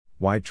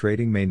Why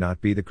trading may not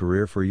be the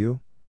career for you?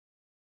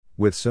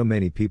 With so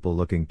many people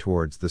looking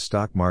towards the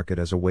stock market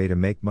as a way to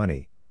make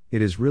money,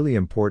 it is really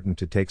important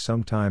to take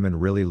some time and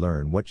really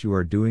learn what you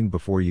are doing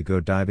before you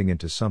go diving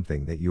into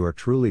something that you are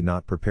truly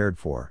not prepared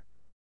for.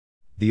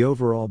 The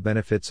overall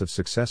benefits of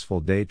successful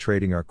day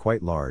trading are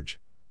quite large,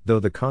 though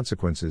the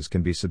consequences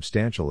can be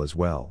substantial as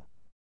well.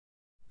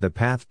 The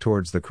path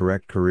towards the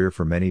correct career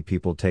for many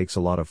people takes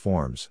a lot of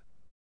forms.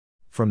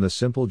 From the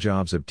simple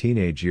jobs of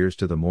teenage years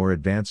to the more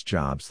advanced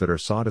jobs that are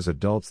sought as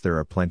adults, there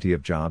are plenty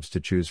of jobs to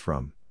choose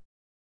from.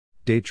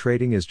 Day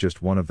trading is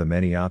just one of the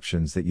many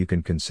options that you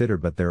can consider,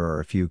 but there are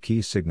a few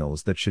key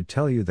signals that should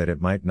tell you that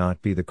it might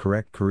not be the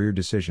correct career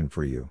decision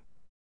for you.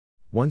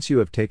 Once you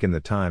have taken the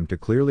time to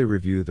clearly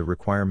review the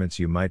requirements,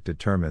 you might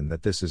determine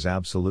that this is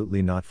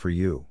absolutely not for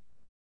you.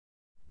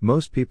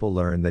 Most people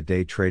learn that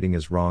day trading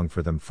is wrong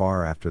for them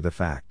far after the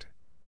fact.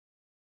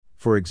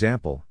 For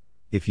example,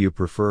 if you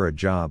prefer a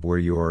job where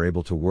you are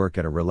able to work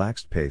at a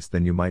relaxed pace,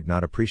 then you might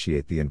not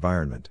appreciate the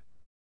environment.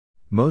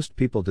 Most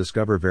people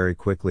discover very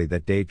quickly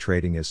that day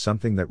trading is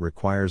something that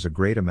requires a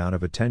great amount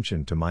of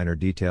attention to minor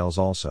details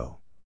also.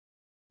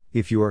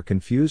 If you are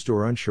confused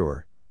or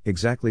unsure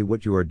exactly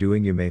what you are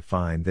doing, you may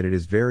find that it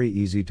is very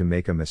easy to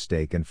make a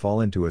mistake and fall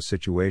into a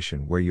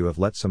situation where you have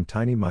let some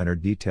tiny minor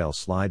detail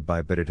slide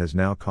by, but it has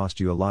now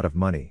cost you a lot of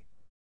money.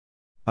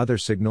 Other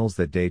signals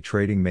that day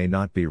trading may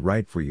not be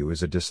right for you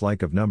is a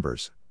dislike of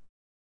numbers.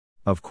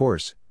 Of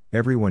course,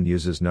 everyone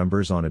uses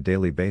numbers on a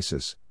daily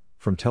basis,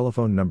 from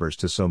telephone numbers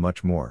to so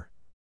much more.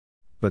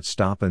 But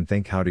stop and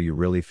think, how do you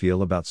really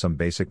feel about some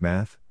basic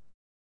math?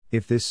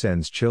 If this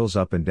sends chills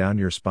up and down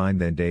your spine,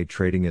 then day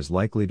trading is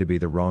likely to be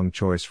the wrong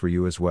choice for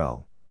you as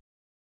well.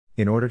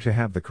 In order to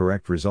have the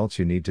correct results,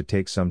 you need to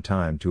take some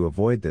time to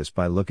avoid this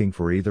by looking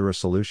for either a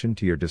solution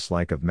to your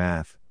dislike of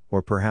math,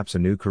 or perhaps a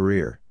new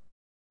career.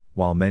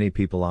 While many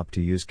people opt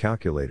to use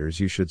calculators,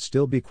 you should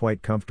still be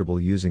quite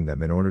comfortable using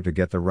them in order to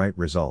get the right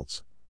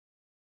results.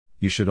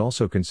 You should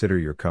also consider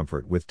your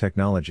comfort with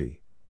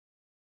technology.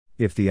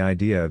 If the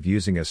idea of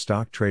using a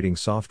stock trading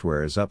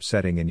software is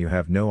upsetting and you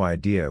have no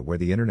idea where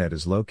the internet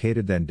is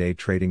located, then day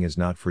trading is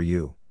not for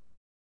you.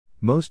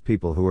 Most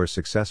people who are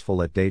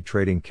successful at day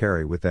trading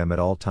carry with them at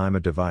all time a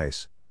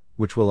device,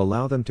 which will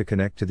allow them to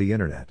connect to the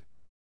internet.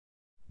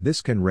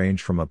 This can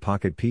range from a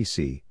pocket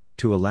PC,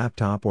 to a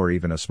laptop, or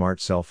even a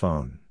smart cell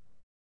phone.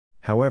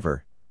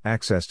 However,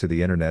 access to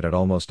the internet at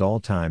almost all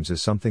times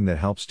is something that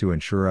helps to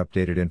ensure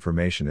updated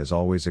information is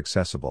always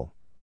accessible.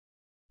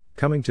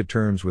 Coming to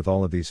terms with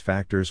all of these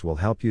factors will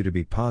help you to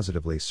be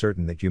positively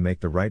certain that you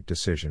make the right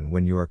decision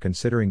when you are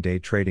considering day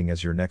trading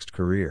as your next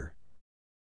career.